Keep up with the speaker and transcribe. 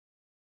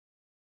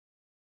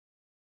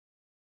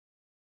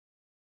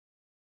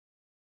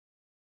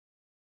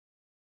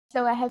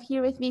So I have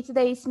here with me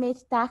today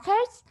Smit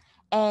Thakkar,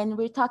 and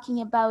we're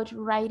talking about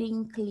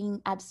writing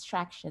clean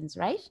abstractions,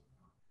 right?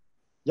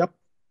 Yep.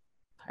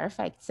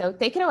 Perfect. So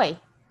take it away.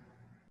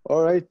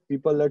 All right,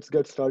 people, let's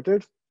get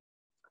started.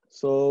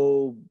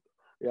 So,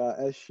 yeah,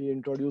 as she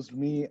introduced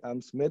me,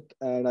 I'm Smith,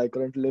 and I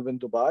currently live in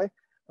Dubai.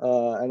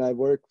 And I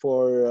work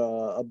for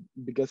a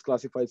biggest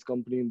classifieds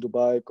company in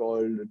Dubai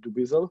called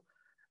Dubizzle.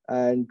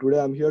 And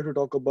today I'm here to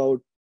talk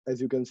about, as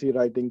you can see,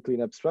 writing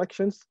clean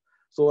abstractions.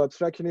 So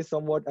abstraction is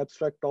somewhat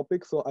abstract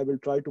topic, so I will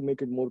try to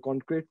make it more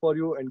concrete for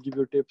you and give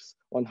you tips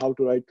on how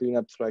to write clean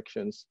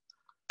abstractions.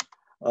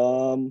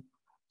 Um,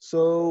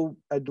 so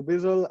at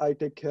Dubizzle, I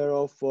take care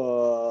of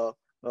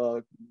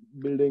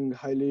building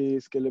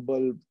highly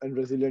scalable and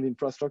resilient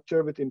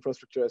infrastructure with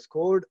infrastructure as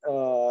code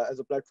as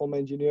a platform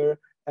engineer,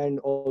 and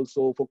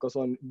also focus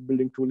on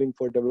building tooling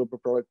for developer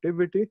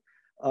productivity.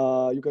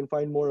 You can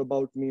find more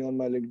about me on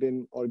my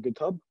LinkedIn or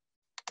GitHub.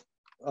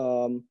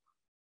 Um,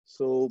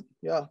 so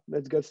yeah,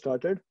 let's get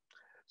started.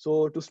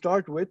 So to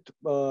start with,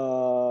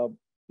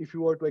 if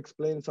you were to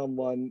explain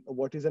someone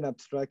what is an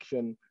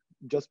abstraction,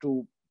 just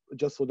to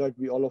just so that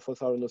we all of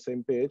us are on the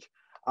same page,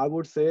 I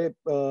would say,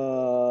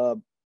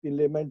 in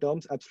layman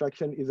terms,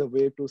 abstraction is a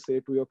way to say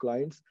to your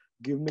clients,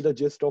 give me the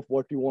gist of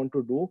what you want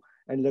to do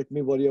and let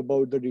me worry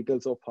about the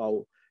details of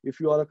how.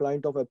 If you are a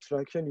client of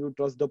abstraction, you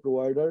trust the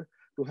provider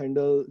to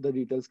handle the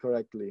details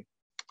correctly.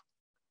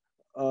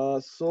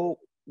 So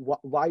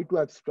why to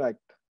abstract?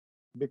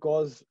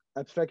 Because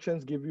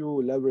abstractions give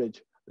you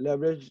leverage.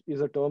 Leverage is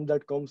a term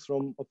that comes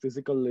from a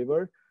physical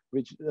lever,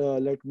 which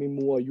let me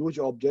move a huge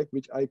object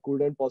which I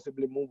couldn't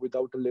possibly move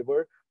without a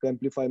lever to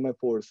amplify my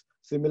force.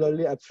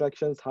 Similarly,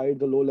 abstractions hide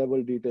the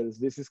low-level details.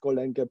 This is called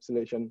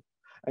encapsulation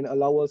and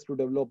allow us to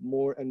develop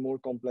more and more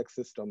complex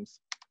systems.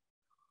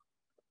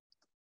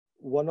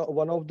 One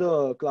of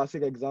the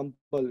classic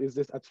example is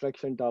this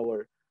abstraction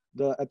tower.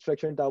 The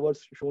abstraction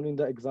towers shown in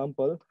the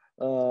example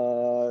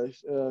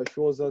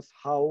shows us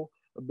how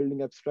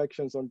building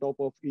abstractions on top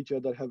of each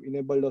other have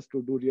enabled us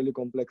to do really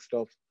complex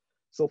stuff.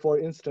 So for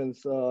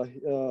instance,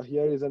 here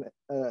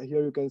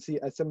you can see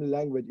assembly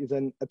language is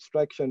an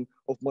abstraction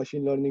of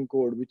machine learning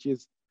code, which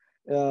is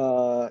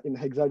in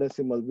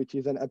hexadecimal, which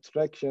is an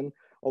abstraction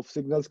of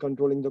signals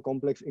controlling the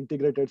complex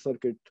integrated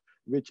circuit,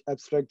 which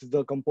abstracts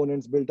the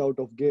components built out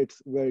of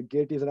gates, where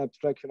gate is an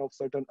abstraction of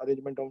certain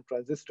arrangement of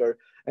transistor.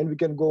 And we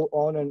can go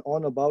on and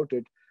on about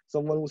it.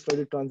 Someone who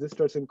studied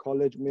transistors in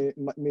college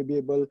may be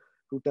able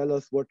to tell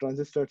us what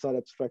transistors are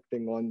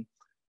abstracting on,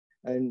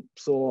 and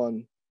so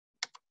on.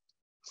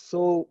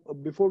 So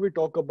before we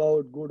talk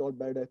about good or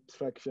bad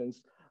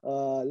abstractions,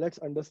 let's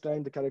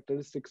understand the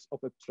characteristics of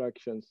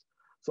abstractions.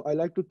 So I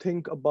like to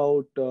think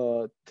about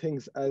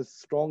things as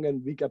strong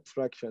and weak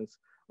abstractions.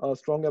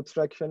 Strong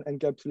abstraction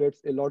encapsulates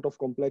a lot of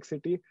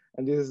complexity,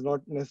 and this is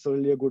not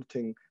necessarily a good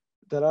thing.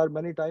 There are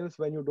many times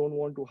when you don't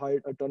want to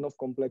hide a ton of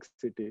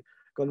complexity.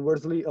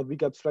 Conversely, a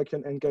weak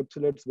abstraction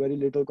encapsulates very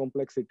little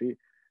complexity.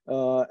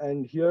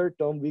 And here,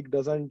 term weak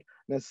doesn't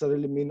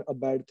necessarily mean a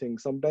bad thing.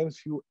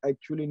 Sometimes you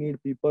actually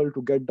need people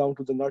to get down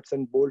to the nuts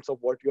and bolts of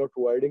what you're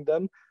providing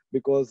them,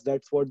 because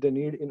that's what they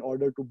need in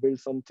order to build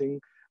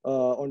something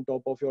on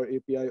top of your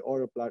API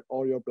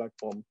or your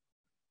platform.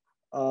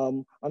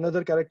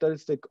 Another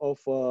characteristic of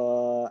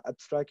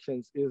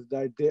abstractions is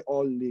that they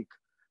all leak,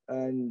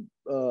 and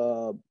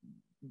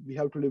we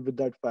have to live with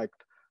that fact.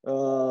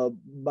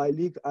 By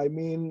leak, I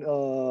mean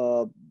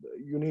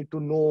you need to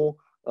know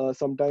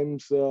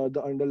sometimes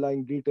the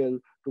underlying detail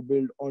to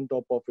build on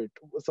top of it.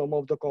 Some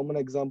of the common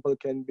example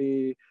can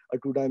be a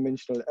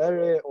two-dimensional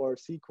array or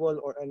SQL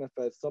or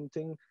NFS.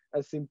 Something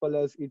as simple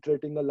as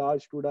iterating a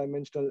large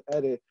two-dimensional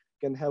array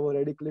can have a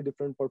radically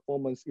different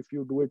performance if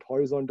you do it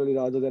horizontally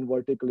rather than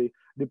vertically,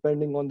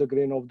 depending on the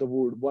grain of the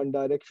wood. One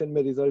direction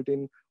may result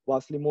in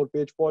vastly more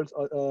page faults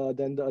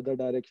than the other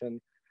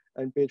direction,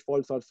 and page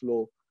faults are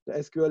slow. The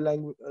SQL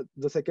language,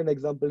 the second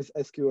example is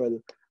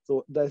SQL.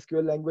 So the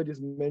SQL language is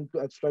meant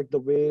to abstract the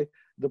way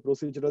the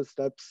procedural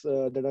steps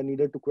that are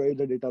needed to query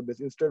the database.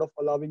 Instead of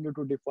allowing you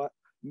to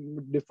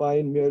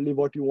define merely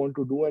what you want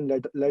to do and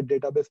let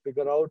database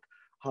figure out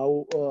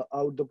how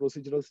out the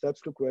procedural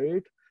steps to query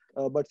it.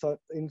 But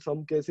in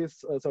some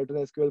cases, certain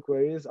SQL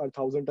queries are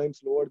 1,000 times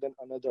slower than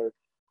another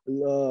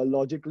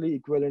logically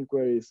equivalent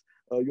queries.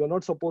 You're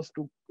not supposed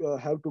to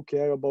have to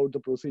care about the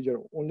procedure,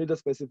 only the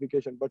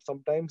specification, but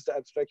sometimes the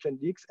abstraction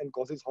leaks and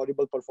causes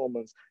horrible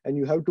performance. And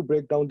you have to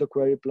break down the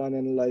query plan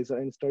analyzer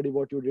and study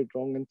what you did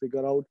wrong and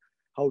figure out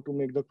how to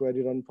make the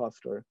query run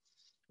faster.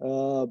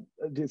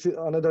 This is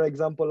another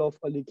example of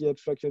a leaky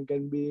abstraction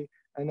can be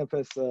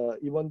NFS.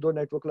 Even though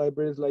network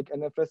libraries like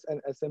NFS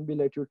and SMB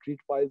let you treat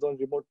files on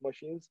remote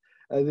machines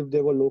as if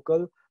they were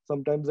local,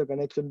 sometimes the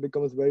connection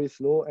becomes very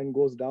slow and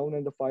goes down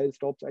and the file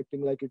stops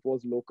acting like it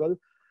was local.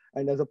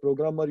 And as a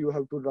programmer, you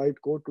have to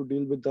write code to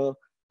deal with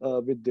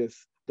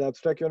this. The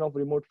abstraction of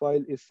remote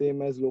file is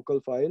same as local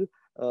file,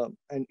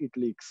 and it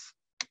leaks.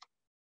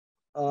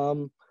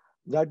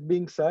 That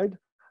being said,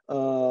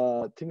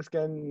 things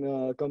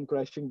can come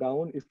crashing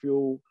down if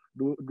you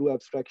do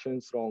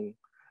abstractions wrong.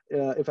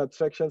 if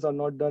abstractions are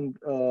not done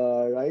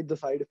right, the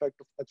side effect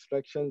of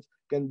abstractions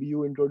can be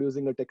you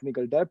introducing a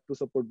technical debt to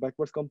support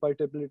backwards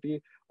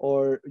compatibility,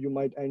 or you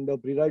might end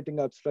up rewriting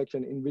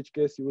abstraction, in which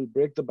case you will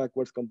break the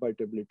backwards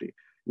compatibility.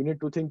 You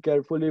need to think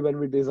carefully when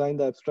we design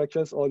the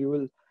abstractions, or you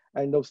will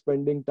end up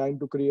spending time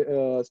to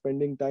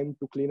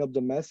clean up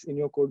the mess in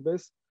your code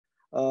base.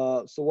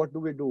 So what do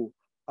we do?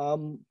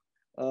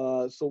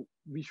 So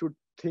we should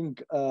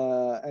think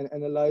and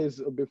analyze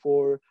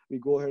before we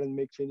go ahead and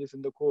make changes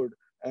in the code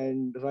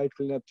and write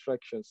clean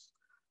abstractions.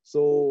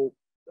 So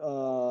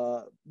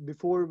uh,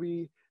 before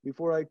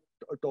I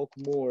talk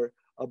more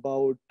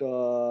about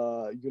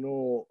how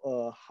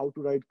to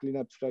write clean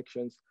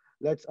abstractions,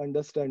 let's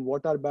understand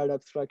what are bad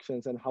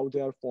abstractions and how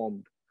they are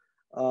formed.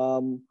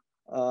 Um,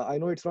 I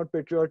know it's not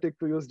patriotic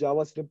to use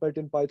Java snippet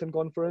in Python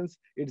conference.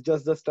 It's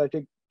just the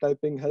static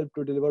typing help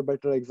to deliver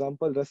better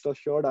example. Rest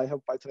assured, I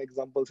have Python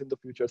examples in the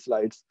future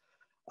slides.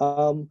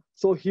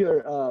 So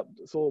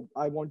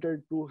I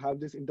wanted to have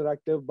this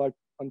interactive, but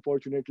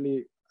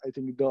unfortunately, I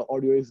think the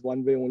audio is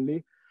one way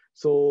only.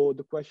 So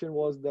the question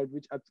was that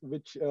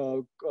which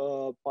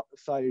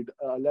side,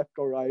 left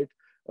or right,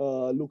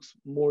 looks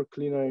more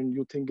cleaner and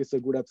you think it's a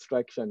good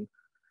abstraction.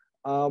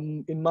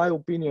 In my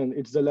opinion,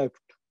 it's the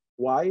left.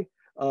 Why?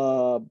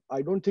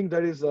 I don't think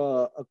there is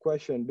a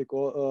question,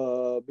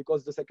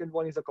 because the second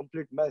one is a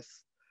complete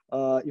mess.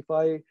 If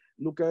I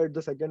look at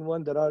the second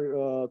one, there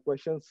are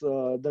questions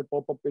that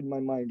pop up in my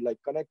mind, like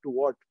connect to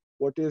what?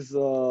 What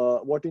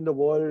in the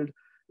world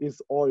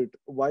is alt?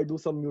 Why do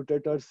some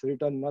mutators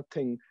return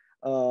nothing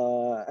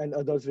and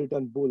others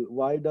return bool?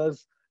 Why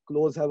does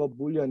close have a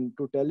boolean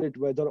to tell it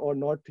whether or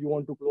not you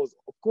want to close?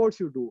 Of course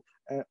you do,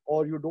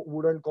 or you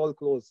wouldn't call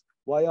close.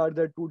 Why are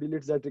there two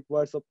deletes that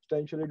require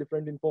substantially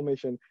different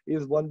information?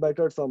 Is one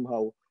better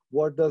somehow?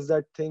 What does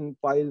that thing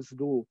files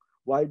do?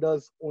 Why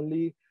does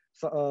only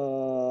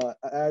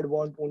add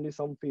want only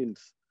some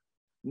fields?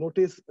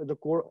 Notice the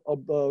core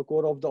of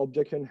the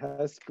objection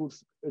has to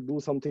do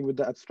something with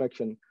the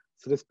abstraction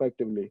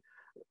respectively.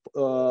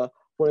 uh,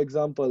 for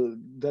example,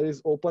 there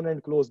is open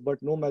and close, but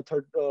no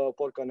method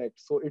for connect.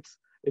 So it's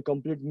a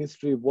complete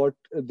mystery what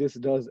this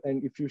does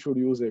and if you should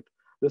use it.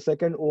 The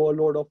second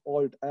overload of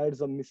alt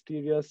adds a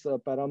mysterious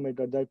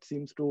parameter that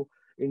seems to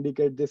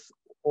indicate this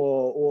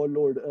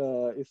overload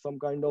is some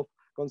kind of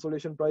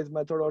consolation prize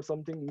method or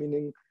something,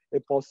 meaning a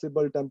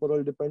possible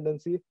temporal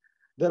dependency.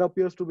 There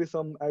appears to be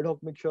some ad hoc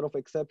mixture of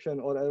exception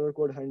or error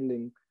code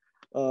handling.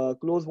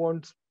 Close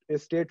wants a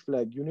state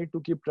flag. You need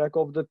to keep track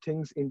of the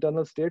thing's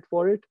internal state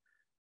for it.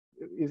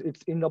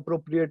 It's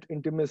inappropriate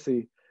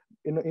intimacy.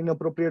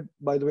 Inappropriate,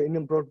 by the way,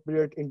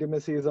 inappropriate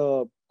intimacy is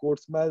a code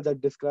smell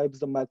that describes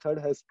the method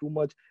has too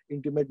much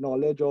intimate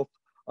knowledge of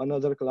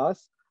another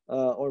class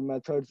or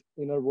methods,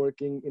 inner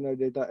working, inner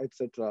data,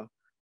 etc.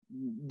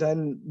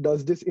 Then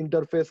does this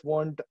interface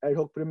want ad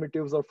hoc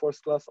primitives or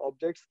first class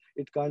objects?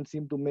 It can't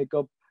seem to make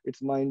up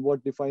its mind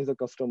what defines a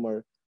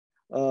customer.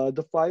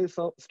 The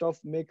file stuff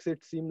makes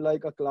it seem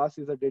like a class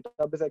is a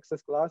database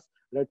access class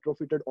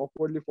retrofitted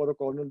awkwardly for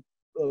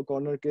a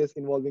corner case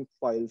involving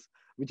files,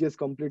 which is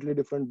completely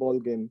different ball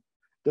game.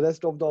 The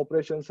rest of the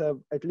operations have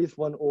at least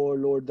one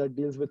overload that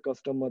deals with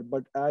customer,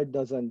 but add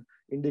doesn't,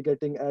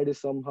 indicating add is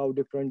somehow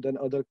different than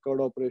other code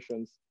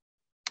operations.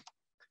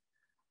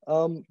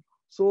 Um,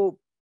 so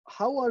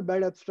how are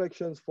bad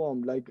abstractions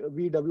formed? Like,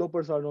 we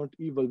developers are not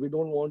evil. We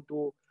don't want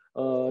to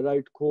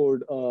write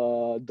code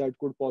that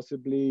could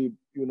possibly,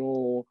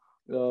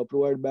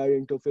 provide bad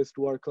interface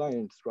to our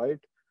clients, right?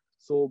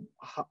 So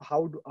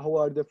how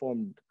are they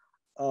formed?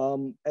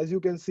 As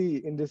you can see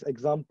in this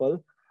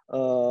example,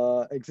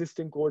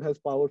 existing code has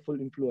powerful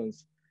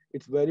influence.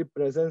 Its very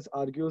presence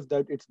argues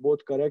that it's both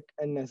correct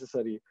and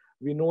necessary.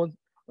 We know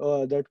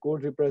that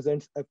code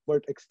represents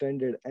effort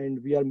extended, and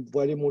we are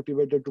very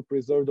motivated to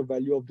preserve the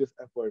value of this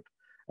effort.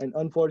 And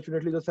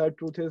unfortunately, the sad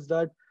truth is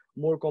that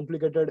more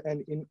complicated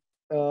and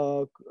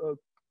uh, uh,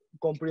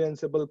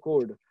 comprehensible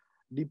code,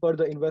 deeper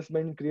the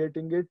investment in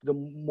creating it, the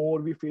more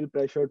we feel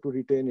pressure to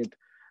retain it.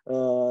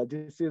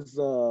 This is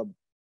uh,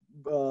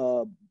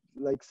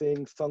 like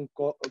saying sunk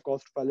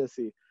cost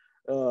fallacy,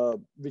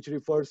 which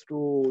refers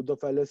to the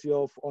fallacy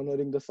of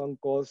honoring the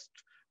sunk cost,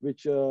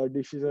 which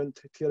decision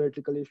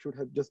theoretically should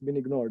have just been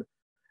ignored.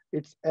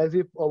 It's as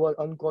if our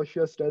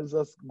unconscious tells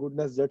us,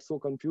 goodness, that's so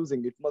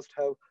confusing. It must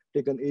have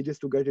taken ages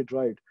to get it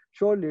right.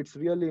 Surely it's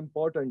really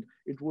important.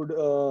 It would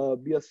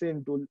be a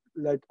sin to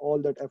let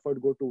all that effort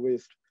go to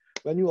waste.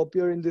 When you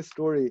appear in this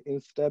story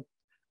in step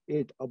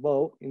 8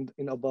 above,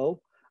 in above,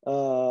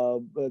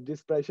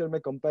 this pressure may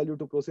compel you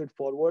to proceed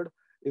forward.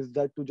 Is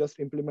that to just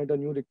implement a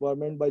new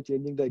requirement by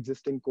changing the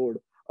existing code?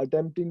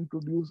 Attempting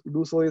to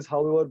do so is,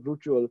 however,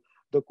 brutal.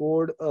 The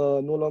code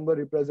no longer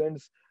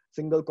represents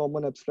single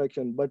common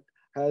abstraction, but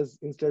has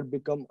instead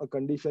become a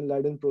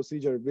condition-laden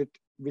procedure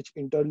which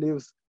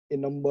interleaves a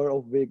number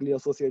of vaguely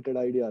associated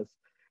ideas.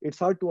 It's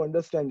hard to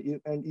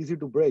understand and easy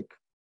to break.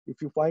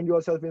 If you find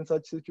yourself in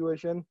such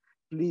situation,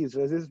 please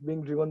resist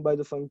being driven by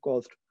the sunk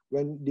cost.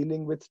 When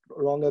dealing with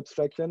wrong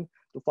abstraction,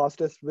 the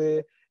fastest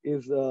way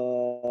is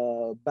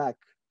back.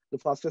 The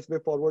fastest way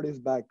forward is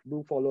back.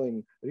 Do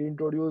following.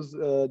 Reintroduce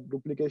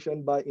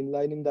duplication by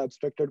inlining the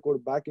abstracted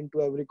code back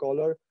into every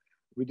caller.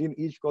 Within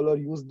each caller,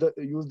 use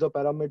the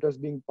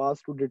parameters being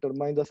passed to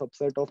determine the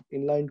subset of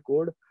inline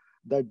code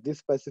that this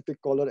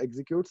specific caller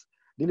executes.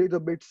 Delete the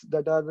bits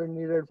that are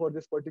needed for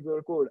this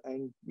particular code,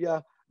 and yeah,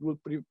 you will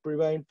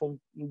prevent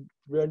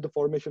the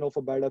formation of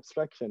a bad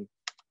abstraction.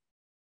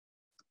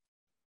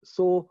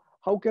 So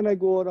how can I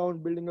go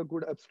around building a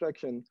good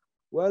abstraction?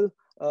 Well,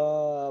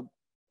 uh,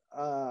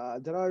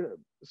 there are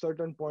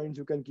certain points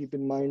you can keep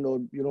in mind, or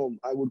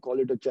I would call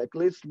it a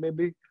checklist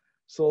maybe.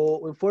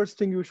 So the first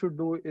thing you should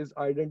do is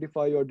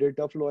identify your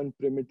data flow and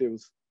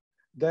primitives.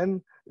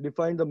 Then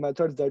define the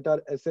methods that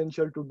are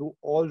essential to do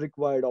all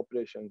required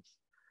operations.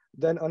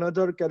 Then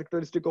another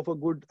characteristic of a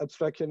good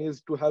abstraction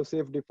is to have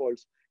safe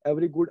defaults.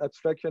 Every good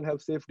abstraction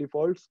have safe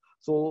defaults.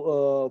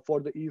 So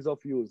for the ease of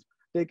use,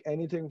 take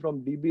anything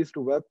from DBs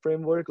to web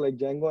framework like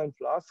Django and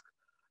Flask,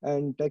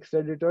 and text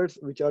editors,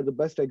 which are the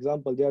best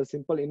example. They are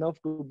simple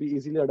enough to be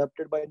easily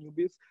adapted by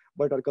newbies,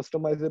 but are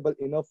customizable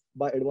enough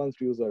by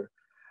advanced user.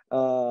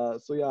 So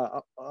yeah,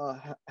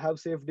 have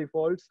safe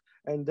defaults,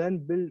 and then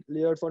build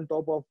layers on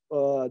top of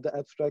the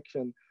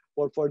abstraction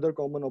for further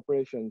common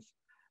operations.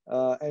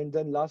 And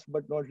then last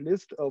but not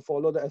least,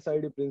 follow the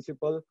SID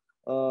principle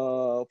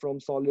from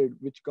Solid,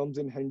 which comes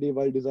in handy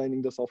while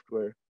designing the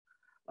software.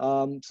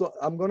 So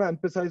I'm going to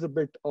emphasize a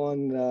bit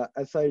on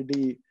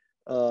SID,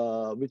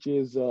 which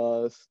is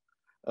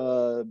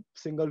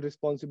single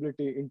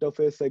responsibility,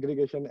 interface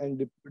segregation,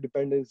 and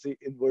dependency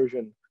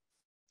inversion.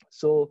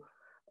 So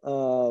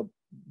uh,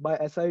 by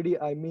SID,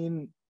 I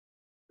mean,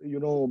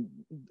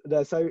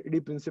 the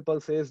SID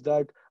principle says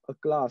that a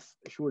class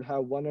should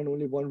have one and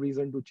only one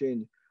reason to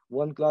change.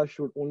 One class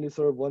should only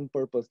serve one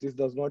purpose. This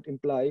does not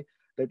imply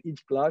that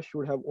each class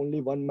should have only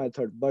one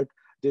method, but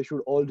they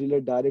should all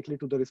relate directly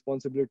to the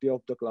responsibility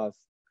of the class.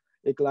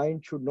 A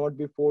client should not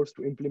be forced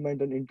to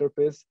implement an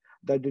interface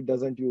that it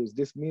doesn't use.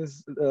 This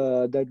means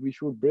that we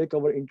should break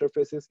our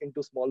interfaces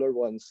into smaller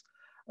ones,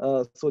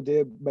 so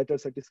they better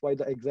satisfy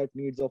the exact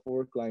needs of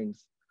our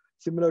clients.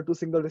 Similar to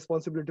single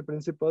responsibility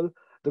principle,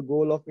 the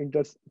goal of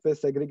interface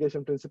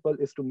segregation principle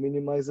is to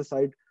minimize the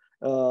side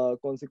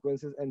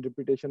consequences and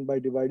repetition by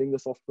dividing the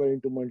software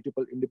into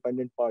multiple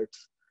independent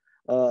parts.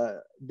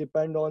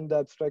 Depend on the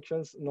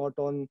abstractions, not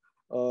on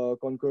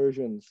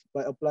concursions.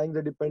 By applying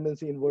the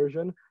dependency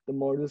inversion, the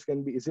modules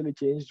can be easily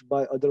changed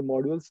by other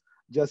modules.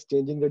 Just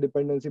changing the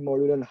dependency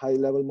module and high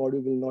level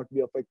module will not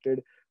be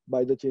affected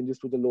by the changes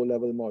to the low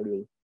level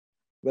module.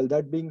 Well,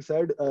 that being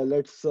said,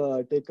 let's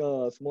take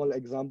a small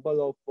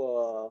example of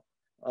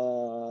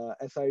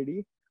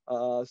SID.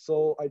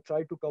 So I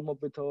tried to come up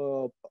with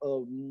a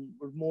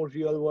more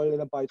real world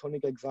and a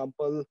Pythonic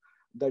example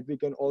that we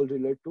can all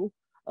relate to.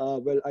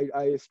 Well,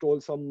 I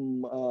stole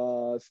some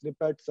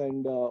snippets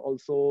and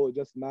also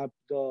just mapped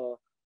how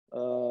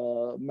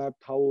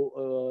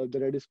the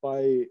Redis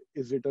Py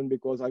is written,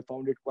 because I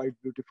found it quite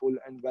beautiful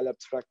and well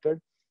abstracted.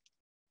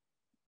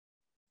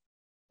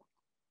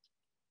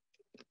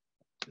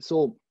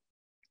 So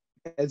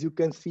as you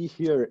can see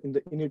here in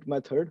the init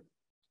method,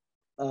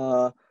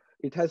 uh,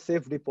 it has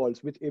safe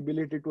defaults with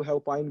ability to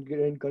have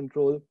fine-grained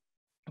control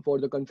for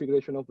the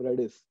configuration of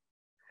Redis.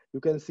 You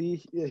can see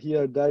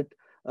here that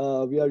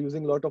we are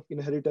using a lot of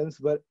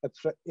inheritance where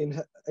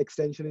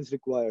extension is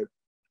required.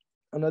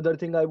 Another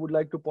thing I would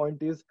like to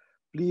point is,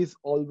 please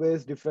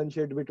always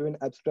differentiate between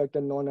abstract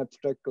and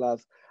non-abstract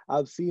class.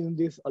 I've seen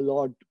this a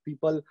lot.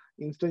 People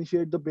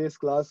instantiate the base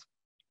class,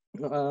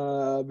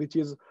 which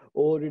is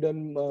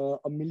overridden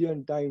a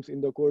million times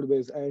in the code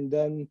base, and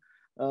then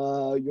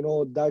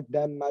that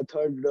damn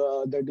method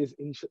that is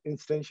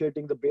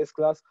instantiating the base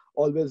class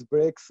always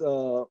breaks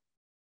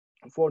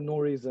for no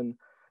reason.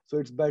 So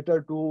it's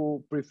better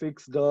to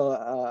prefix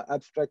the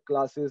abstract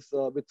classes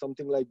with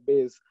something like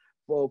base.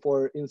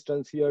 For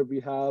instance, here we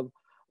have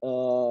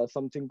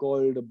something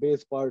called a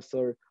base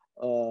parser.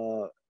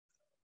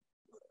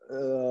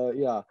 uh,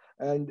 yeah,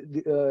 and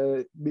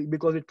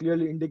because it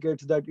clearly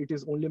indicates that it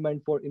is only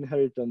meant for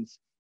inheritance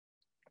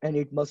and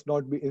it must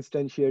not be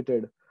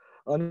instantiated.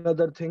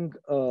 Another thing,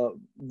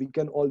 we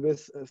can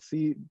always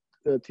see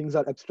things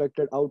are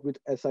abstracted out with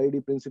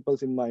SID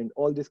principles in mind.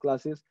 All these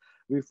classes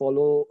we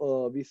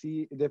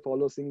see they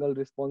follow single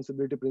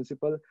responsibility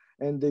principle,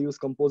 and they use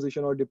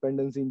composition or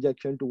dependency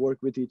injection to work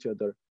with each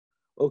other.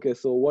 Okay,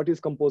 so what is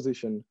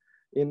composition?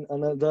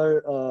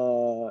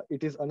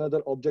 It is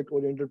another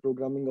object-oriented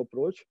programming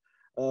approach.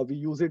 We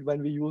use it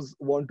when we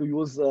want to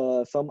use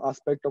some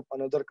aspect of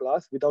another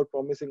class without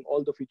promising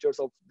all the features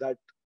of that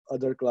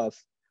other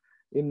class.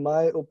 In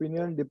my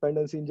opinion,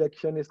 dependency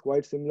injection is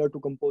quite similar to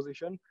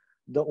composition.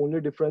 The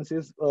only difference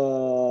is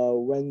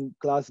when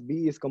class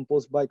B is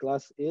composed by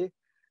class A,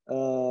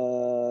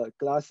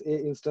 class A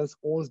instance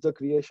owns the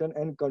creation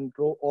and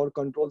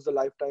controls the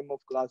lifetime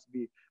of class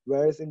B.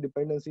 Whereas in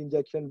dependency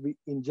injection, we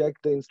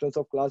inject the instance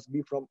of class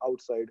B from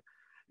outside.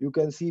 You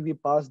can see we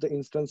pass the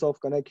instance of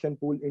connection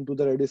pool into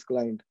the Redis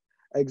client.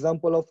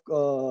 Example of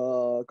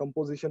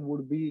composition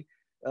would be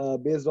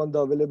based on the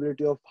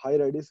availability of high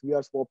redis, we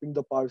are swapping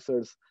the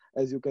parsers,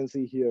 as you can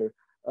see here.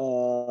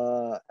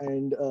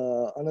 And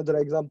another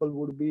example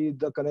would be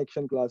the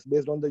connection class.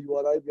 Based on the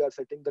URI, we are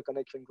setting the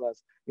connection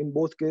class. In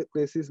both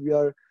cases, we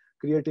are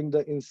creating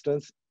the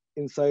instance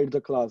inside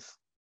the class.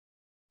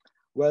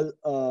 Well,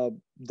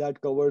 that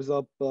covers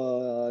up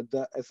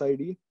the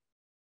SID.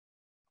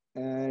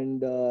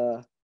 And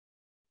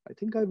I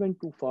think I went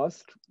too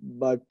fast,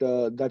 but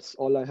that's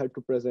all I had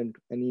to present.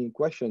 Any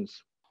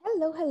questions?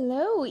 Hello,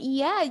 hello.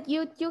 Yeah,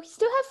 you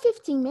still have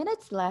 15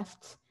 minutes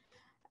left.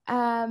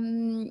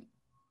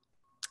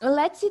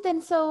 Let's see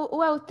then. So,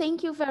 well,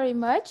 thank you very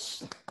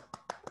much.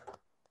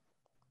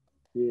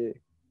 Yeah.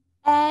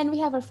 And we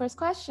have our first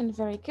question.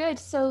 Very good.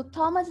 So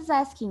Thomas is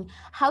asking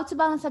how to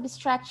balance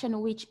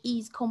abstraction, which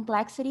is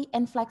complexity,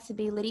 and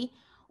flexibility,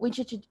 which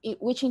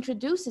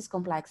introduces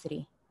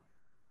complexity.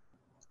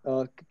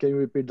 Can you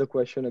repeat the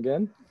question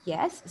again?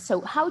 Yes.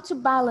 So how to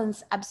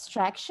balance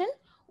abstraction,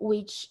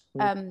 which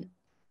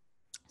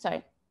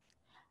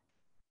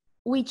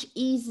which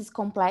eases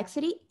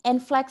complexity,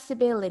 and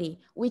flexibility,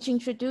 which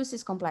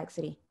introduces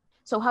complexity.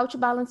 So how to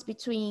balance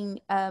between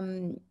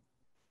how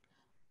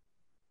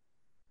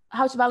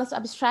to balance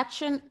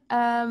abstraction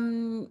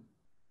and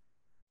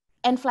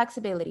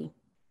flexibility.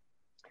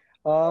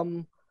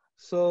 What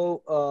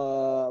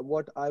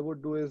I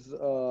would do is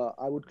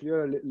I would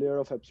clear a layer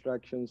of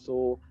abstraction.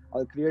 So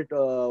I'll create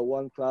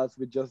one class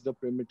with just the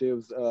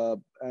primitives,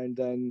 and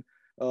then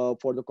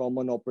for the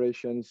common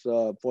operations,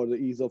 for the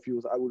ease of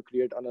use, I would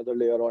create another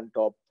layer on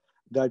top.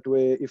 That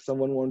way, if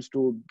someone wants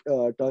to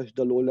touch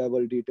the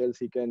low-level details,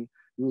 he can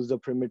use the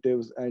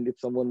primitives. And if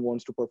someone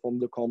wants to perform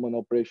the common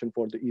operation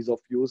for the ease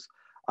of use,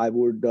 I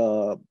would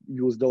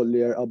use the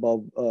layer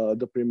above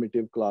the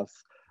primitive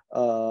class.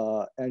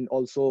 And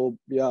also,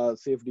 yeah,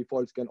 safe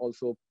defaults can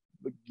also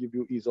give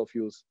you ease of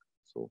use.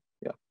 So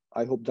yeah,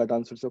 I hope that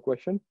answers your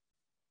question.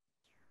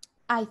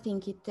 I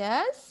think it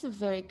does.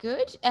 Very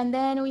good. And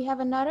then we have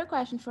another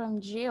question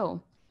from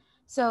Jill.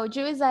 So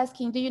Jill is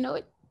asking, do you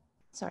know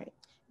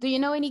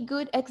any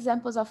good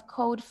examples of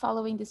code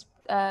following this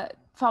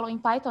following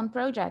Python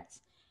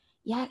projects?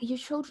 Yeah, you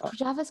showed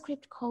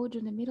JavaScript code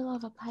in the middle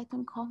of a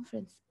Python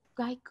conference.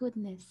 My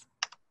goodness.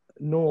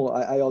 No,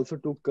 I also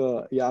took,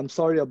 yeah, I'm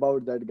sorry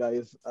about that,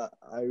 guys.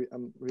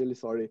 I'm really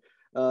sorry.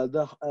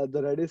 The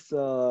Redis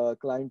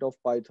client of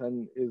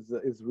Python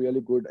is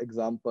really good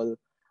example.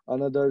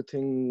 Another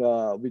thing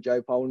which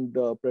I found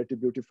pretty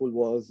beautiful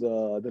was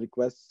the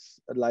requests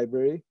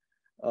library.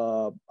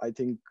 I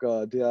think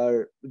they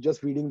are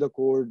just reading the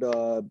code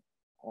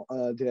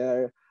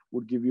there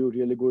would give you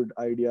really good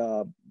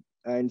idea.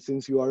 And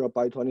since you are a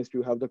Pythonist,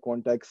 you have the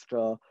context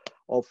of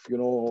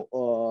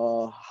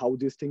how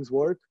these things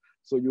work,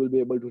 so you will be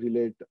able to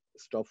relate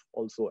stuff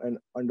also and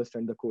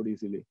understand the code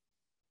easily.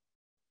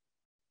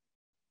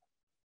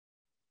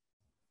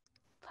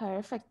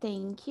 Perfect,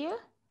 thank you.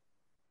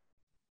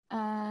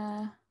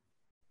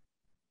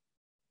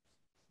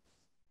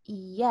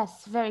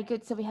 Yes, very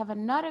good. So we have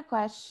another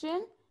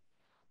question.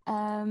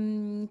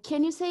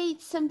 Can you say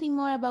something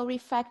more about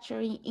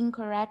refactoring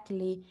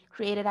incorrectly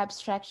created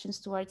abstractions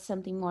towards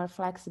something more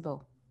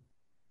flexible?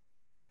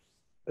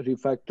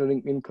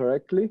 Refactoring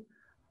incorrectly?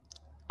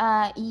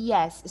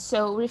 Yes.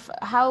 So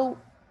how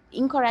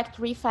incorrect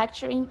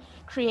refactoring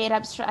create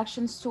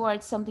abstractions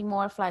towards something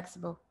more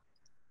flexible?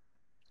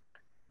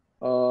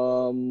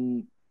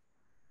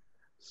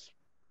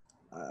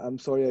 I'm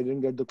sorry, I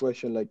didn't get the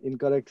question. Like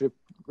incorrect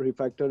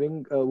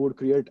refactoring would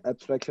create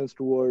abstractions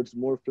towards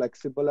more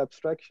flexible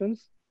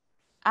abstractions?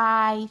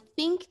 I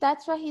think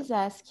that's what he's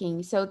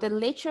asking. So the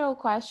literal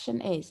question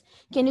is,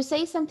 can you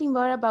say something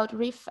more about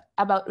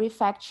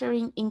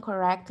refactoring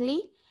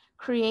incorrectly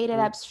created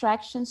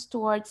abstractions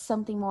towards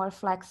something more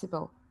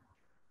flexible?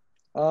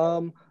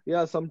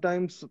 Yeah,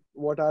 sometimes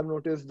what I've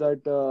noticed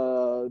that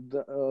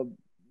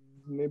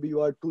maybe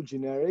you are too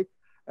generic,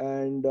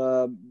 and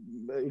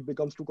it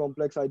becomes too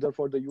complex either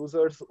for the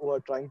users who are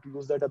trying to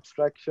use that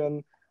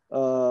abstraction,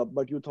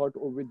 but you thought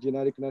with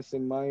genericness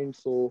in mind.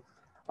 So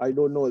I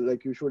don't know,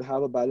 like you should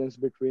have a balance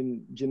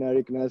between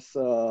genericness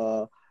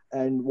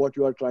and what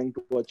you are trying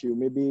to achieve.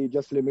 Maybe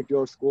just limit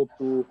your scope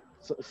to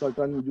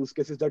certain use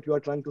cases that you are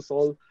trying to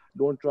solve.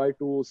 Don't try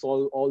to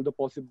solve all the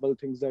possible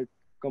things that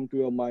come to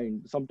your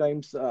mind.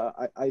 Sometimes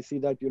I see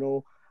that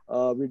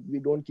we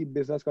don't keep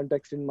business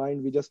context in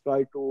mind. We just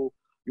try to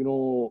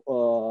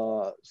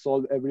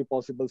solve every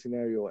possible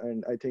scenario,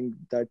 and I think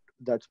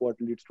that's what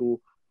leads to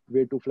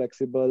way too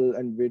flexible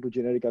and way too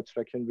generic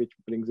abstraction, which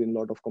brings in a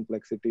lot of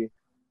complexity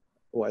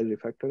while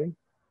refactoring.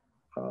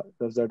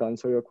 Does that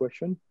answer your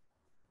question?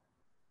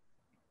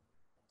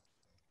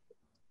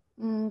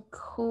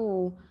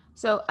 Cool.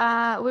 So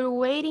we're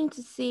waiting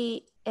to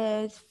see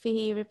if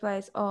he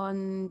replies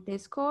on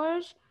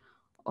Discord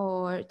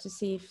or to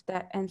see if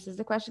that answers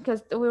the question,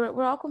 because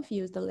we're all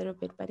confused a little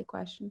bit by the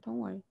question. Don't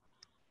worry.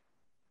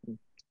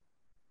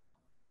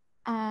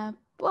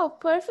 Well,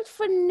 perfect.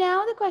 For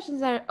now, the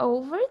questions are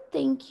over.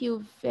 Thank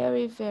you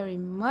very, very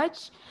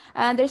much.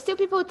 And there's still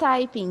people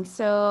typing,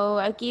 so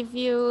I give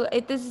you,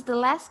 this is the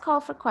last call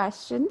for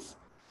questions.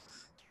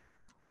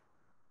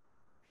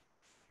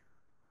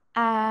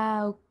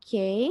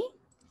 Okay.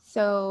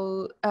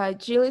 So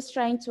Jill is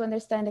trying to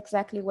understand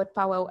exactly what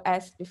Powell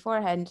asked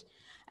beforehand.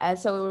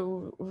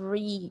 So we're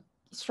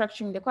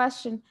restructuring the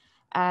question,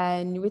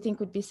 and we think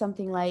would be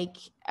something like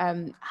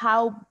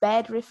how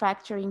bad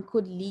refactoring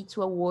could lead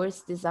to a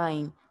worse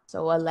design,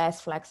 so a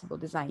less flexible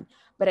design.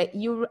 But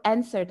you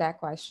answered that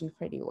question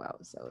pretty well,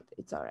 so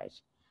it's all right.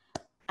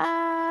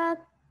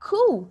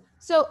 Cool.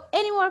 So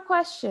any more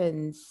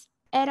questions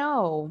at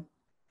all?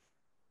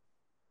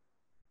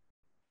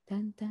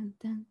 Dun, dun,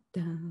 dun,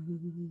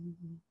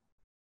 dun.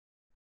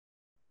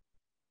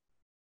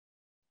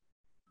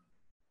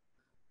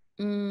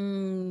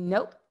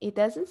 Nope, it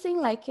doesn't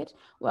seem like it.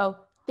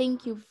 Well,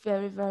 thank you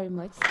very, very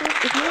much,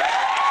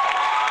 Steve.